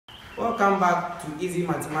Welcome back to Easy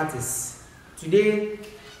Mathematics. Today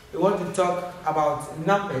we want to talk about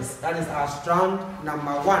numbers. That is our strand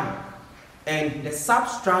number 1. And the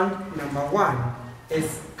substrand number 1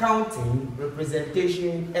 is counting,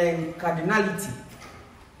 representation, and cardinality.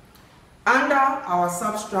 Under our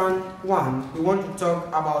substrand 1, we want to talk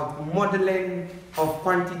about modeling of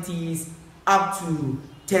quantities up to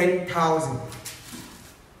 10,000.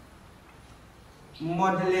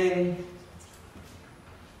 Modeling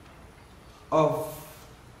of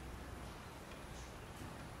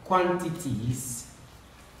quantities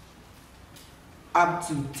up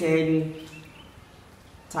to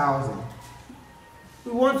 10,000.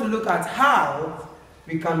 We want to look at how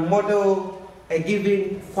we can model a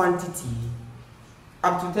given quantity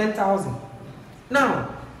up to 10,000. Now,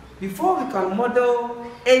 before we can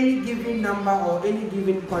model any given number or any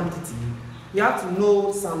given quantity, we have to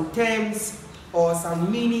know some terms or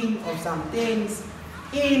some meaning of some things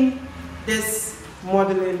in this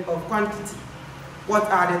modeling of quantity. What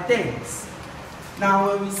are the things? Now,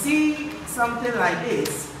 when we see something like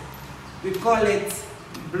this, we call it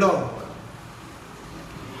block.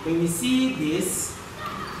 When we see this,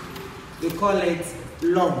 we call it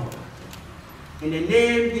long. And the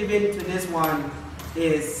name given to this one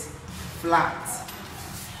is flat.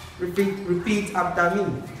 Repeat after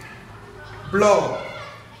me. Block,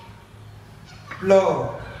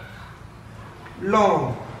 block,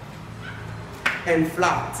 long, and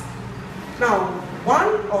flat. Now,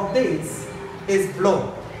 one of these is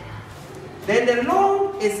block. Then the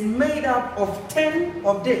long is made up of 10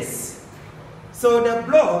 of this. So the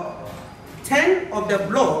block, 10 of the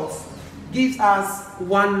blocks gives us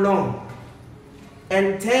 1 long.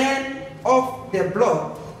 And 10 of the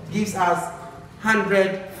block gives us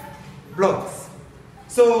 100 blocks.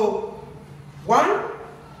 So 1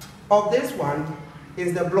 of this one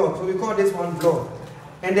is the block. So we call this one block.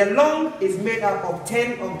 And the long is made up of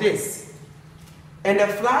 10 of this. And the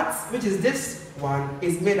flat, which is this one,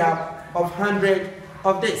 is made up of 100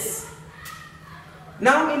 of this.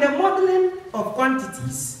 Now, in the modeling of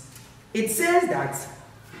quantities, it says that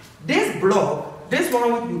this block, this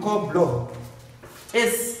one which we call block,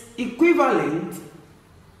 is equivalent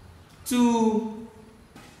to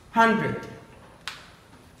 100.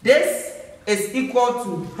 This is equal to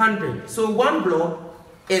 100. So 1 block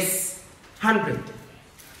is 100.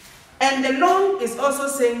 And the long is also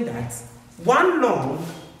saying that 1 long,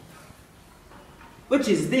 which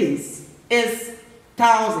is this, is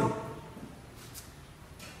 1,000.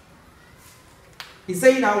 He's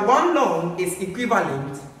saying that 1 long is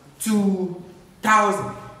equivalent to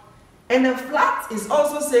 1,000. And the flat is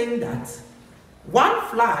also saying that 1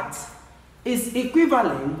 flat is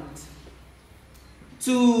equivalent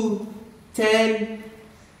to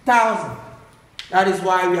 10,000. That is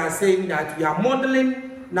why we are saying that we are modeling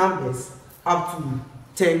numbers up to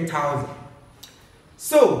 10,000.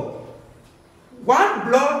 So, 1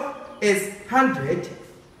 block is 100,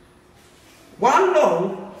 1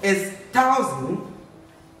 long is 1,000,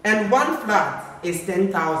 and 1 flat is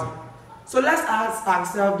 10,000. So let's ask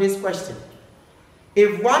ourselves this question.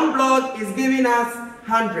 If 1 block is giving us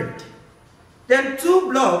 100, then 2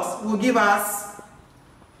 blocks will give us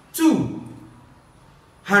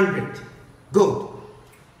 200. Good.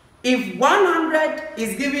 If 100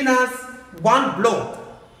 is giving us 1 block,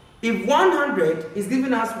 if 100 is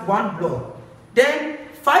giving us 1 block, then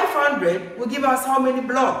 500 will give us how many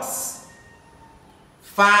blocks?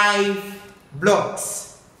 5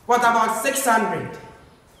 blocks. What about 600?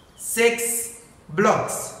 6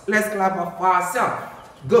 blocks. Let's clap up for ourselves.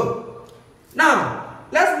 Good. Now,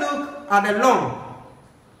 let's look at the long.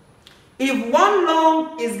 If 1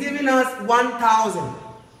 long is giving us 1,000,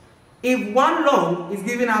 if 1 long is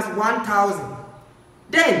giving us 1,000,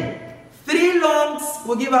 then 3 longs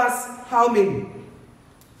will give us how many?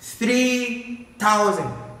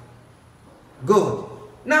 3,000. Good.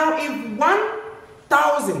 Now, if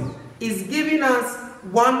 1,000 is giving us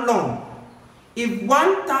 1 long, if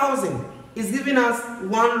 1,000 is giving us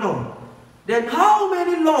 1 long, then how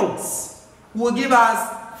many longs will give us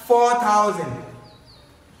 4,000?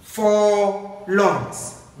 4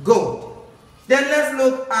 longs. Good. Then let's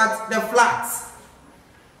look at the flat.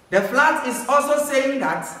 The flat is also saying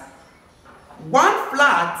that 1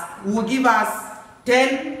 flat will give us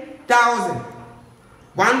 10,000.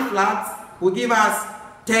 1 flat will give us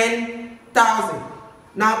 10,000.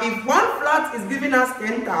 Now, if 1 flat is giving us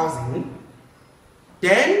 10,000,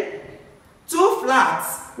 then 2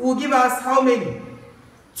 flats will give us how many?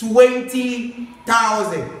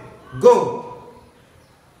 20,000. Go.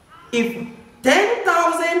 If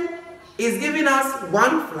 10,000 is giving us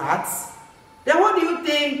 1 flat, then what do you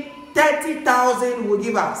think 30,000 will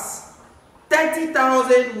give us?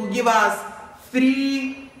 30,000 will give us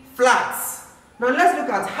 3 flats. Now let's look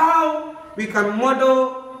at how we can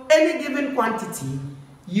model any given quantity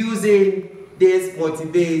using these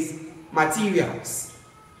multi-base materials.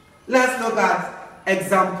 Let's look at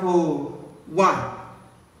example 1.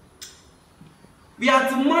 We have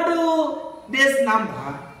to model this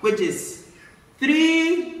number, which is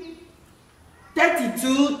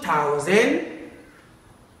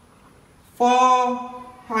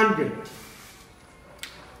 32,400.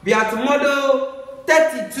 We have to model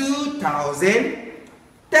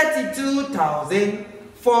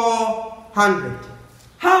 32,400.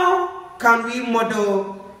 How can we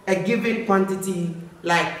model a given quantity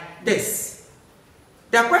like this?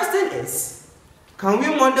 The question is, can we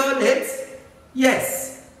model it?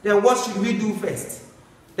 Yes. Then what should we do first?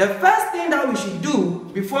 The first thing that we should do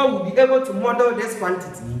before we'll be able to model this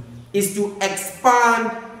quantity is to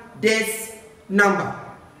expand this number.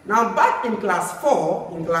 Now back in class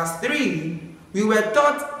 4, in class 3, we were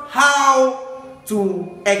taught how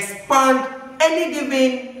to expand any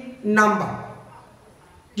given number.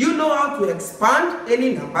 Do you know how to expand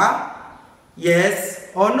any number? Yes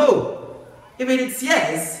or no? If it is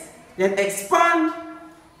yes, then expand,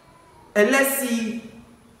 and let's see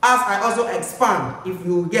as I also expand if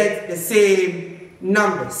you get the same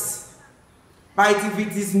numbers. But if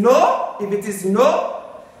it is no,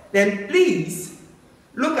 then please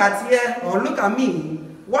look at here or look at me,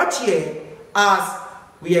 watch here as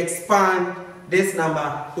we expand this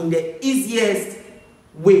number in the easiest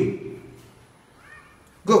way.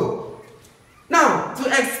 Go. Now, to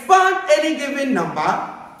expand any given number,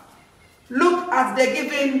 look at the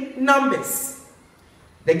given numbers.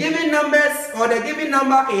 The given numbers or the given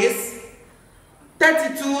number is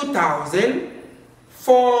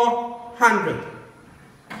 32,400.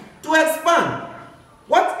 To expand,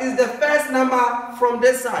 what is the first number from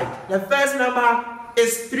this side? The first number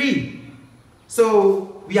is 3.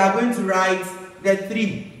 So we are going to write the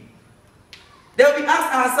 3. Then we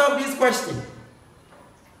ask ourselves this question.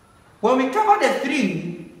 When we cover the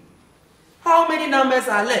 3, how many numbers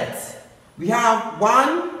are left? We have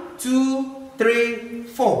 1, 2, 3,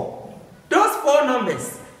 4. Those 4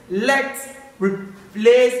 numbers, let's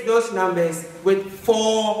replace those numbers with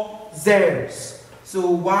 4 zeros. So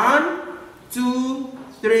 1, 2,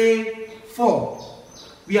 3, 4.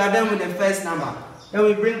 We are done with the first number. Then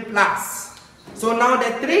we bring plus. So now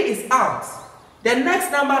the 3 is out. The next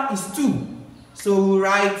number is 2. So we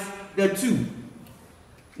write the 2.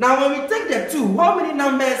 Now when we take the 2, how many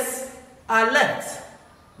numbers are left?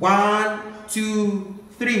 1, 2,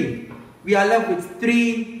 3. We are left with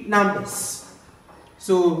 3 numbers.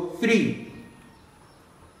 So 3.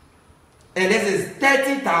 And this is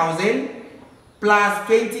 30,000 plus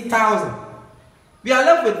 20,000. We are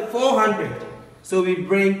left with 400. So we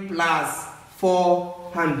bring plus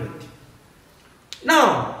 400.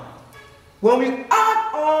 Now, when we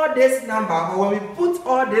add all this number, or when we put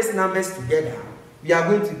all these numbers together, we are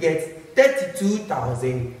going to get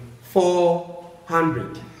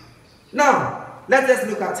 32,400. Now, let us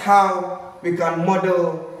look at how we can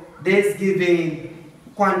model this given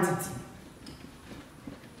quantity.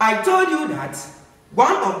 I told you that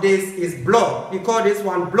one of these is block. We call this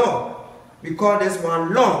one block. We call this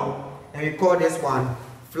one long. And we call this one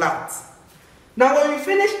flat. Now, when we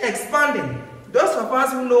finish expanding, those of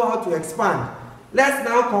us who know how to expand, let's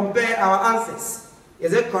now compare our answers.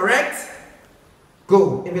 Is it correct?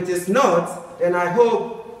 Go. If it is not, then I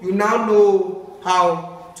hope you now know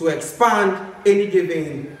how to expand any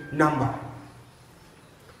given number.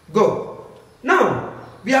 Go. Now,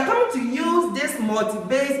 we are going to use this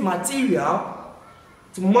multi-base material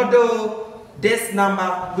to model this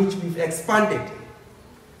number which we've expanded.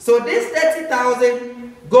 So this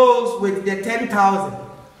 30,000 goes with the 10,000.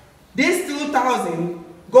 This 2,000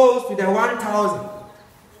 goes with the 1,000.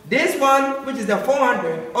 This one, which is the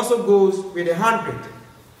 400, also goes with the 100.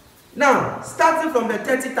 Now, starting from the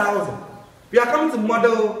 30,000, we are coming to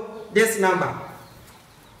model this number.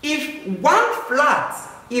 If one flat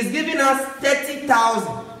is giving us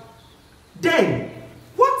 30,000, then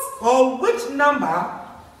which number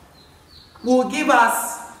will give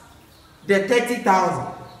us the 30,000?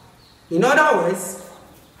 In other words,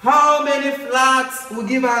 how many flats will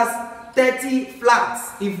give us 30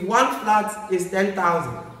 flats if one flat is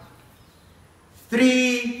 10,000?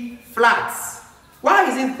 3 flats. Why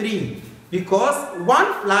is it 3? Because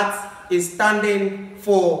one flat is standing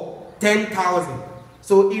for 10,000.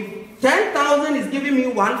 So if 10,000 is giving me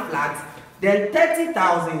one flat, then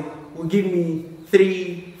 30,000 will give me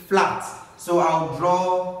 3 flats. So I'll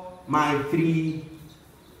draw my 3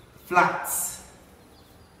 flats.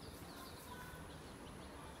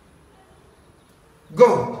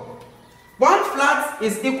 Go. 1 flat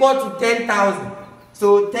is equal to 10,000.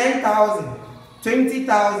 So 10,000,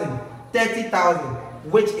 20,000, 30,000,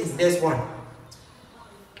 which is this one.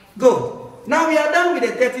 Good. Now we are done with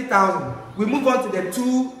the 30,000. We move on to the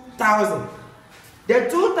 2,000. The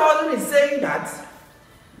 2,000 is saying that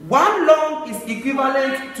 1 long is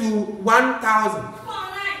equivalent to 1,000.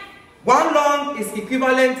 1 long is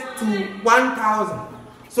equivalent to 1,000.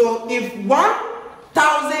 So if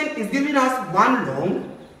 1,000 is giving us 1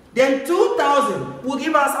 long, then 2,000 will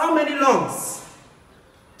give us how many longs?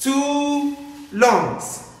 2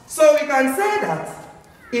 longs. So we can say that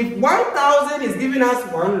if 1,000 is giving us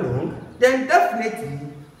 1 long, then definitely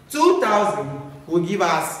 2,000 will give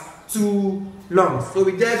us 2 longs. So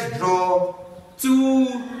we just draw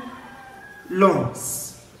 2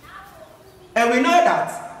 longs. And we know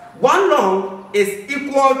that 1 long is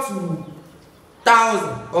equal to 1,000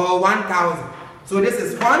 or 1,000. So this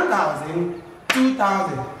is 1,000,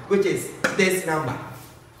 2,000, which is this number.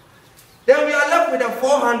 Then we are left with a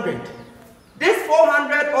 400. This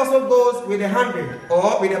 400 also goes with a 100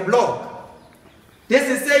 or with a block. This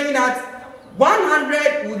is saying that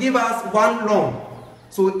 100 will give us 1 long.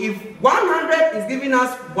 So if 100 is giving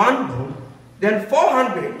us 1 long, then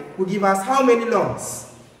 400 will give us how many longs?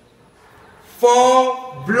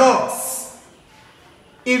 4 blocks.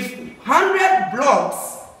 If 100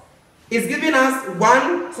 blocks is giving us if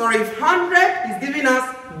 100 is giving us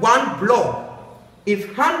 1 block,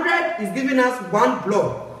 if 100 is giving us 1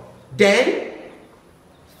 block, then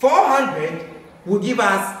 400 will give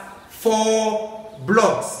us 4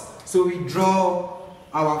 blocks. So we draw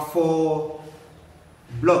our 4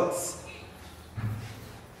 blocks.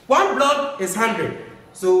 1 block is 100.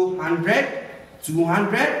 So 100,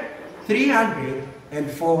 200, 300,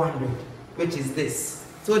 and 400, which is this.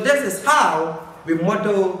 So this is how we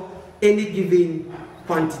model any given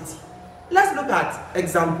quantity. Let's look at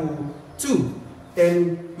example 2.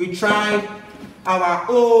 Then we try our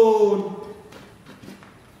own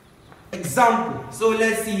example. So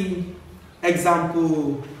let's see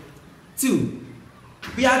example 2.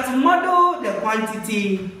 We are to model the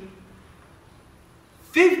quantity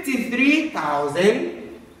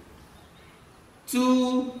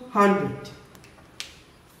 53,200.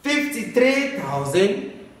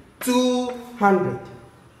 53,200.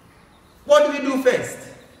 What do we do first?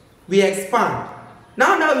 We expand.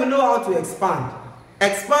 Now we know how to expand.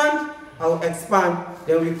 Expand, I'll expand,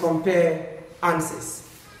 then we compare answers.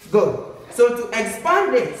 Good. So to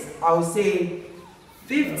expand this, I'll say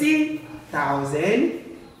 50,000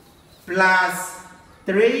 plus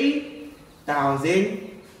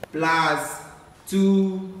 3,000 plus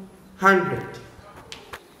 200.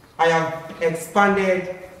 I have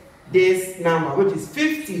expanded this number, which is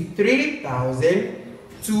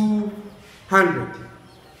 53,200.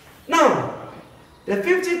 Now, the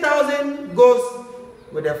 50,000 goes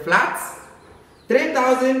with the flats,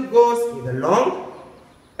 3,000 goes with the long,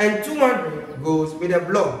 and 200 goes with a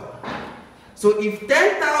block. So if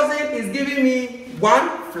 10,000 is giving me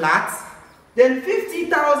 1 flat, then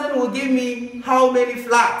 50,000 will give me how many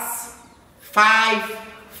flats? 5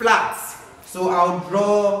 flats. So I'll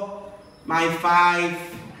draw my 5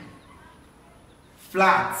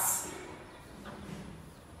 flats.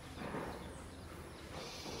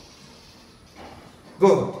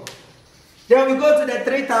 Good. Then we go to the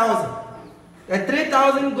 3,000. The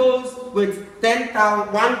 3,000 goes with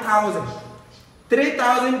 1,000.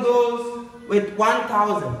 3,000 goes with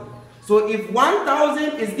 1,000. So if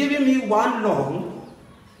 1,000 is giving me 1 long,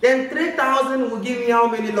 then 3,000 will give me how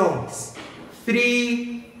many longs?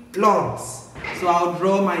 3 longs. So I'll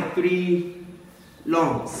draw my 3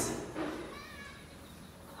 longs.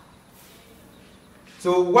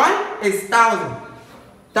 So 1 is 1,000.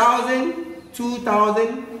 1,000,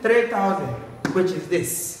 2,000, 3,000, which is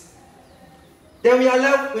this. Then we are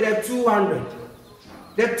left with a 200.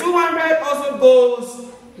 The 200 also goes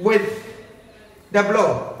with the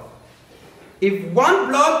block. If 1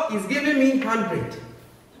 block is giving me 100,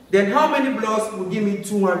 then how many blocks will give me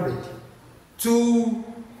 200? 2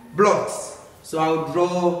 blocks. So I'll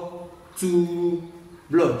draw 2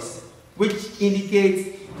 blocks, which indicates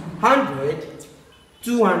 100,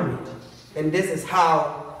 200. And this is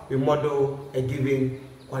how we model a given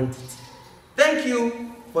quantity. Thank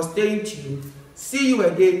you for staying tuned. See you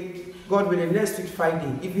again, God willing, next week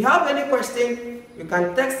Friday. If you have any question, you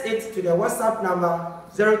can text it to the WhatsApp number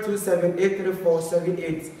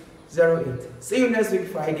 027-834-7808. See you next week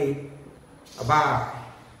Friday. Bye-bye.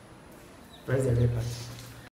 Press the red button.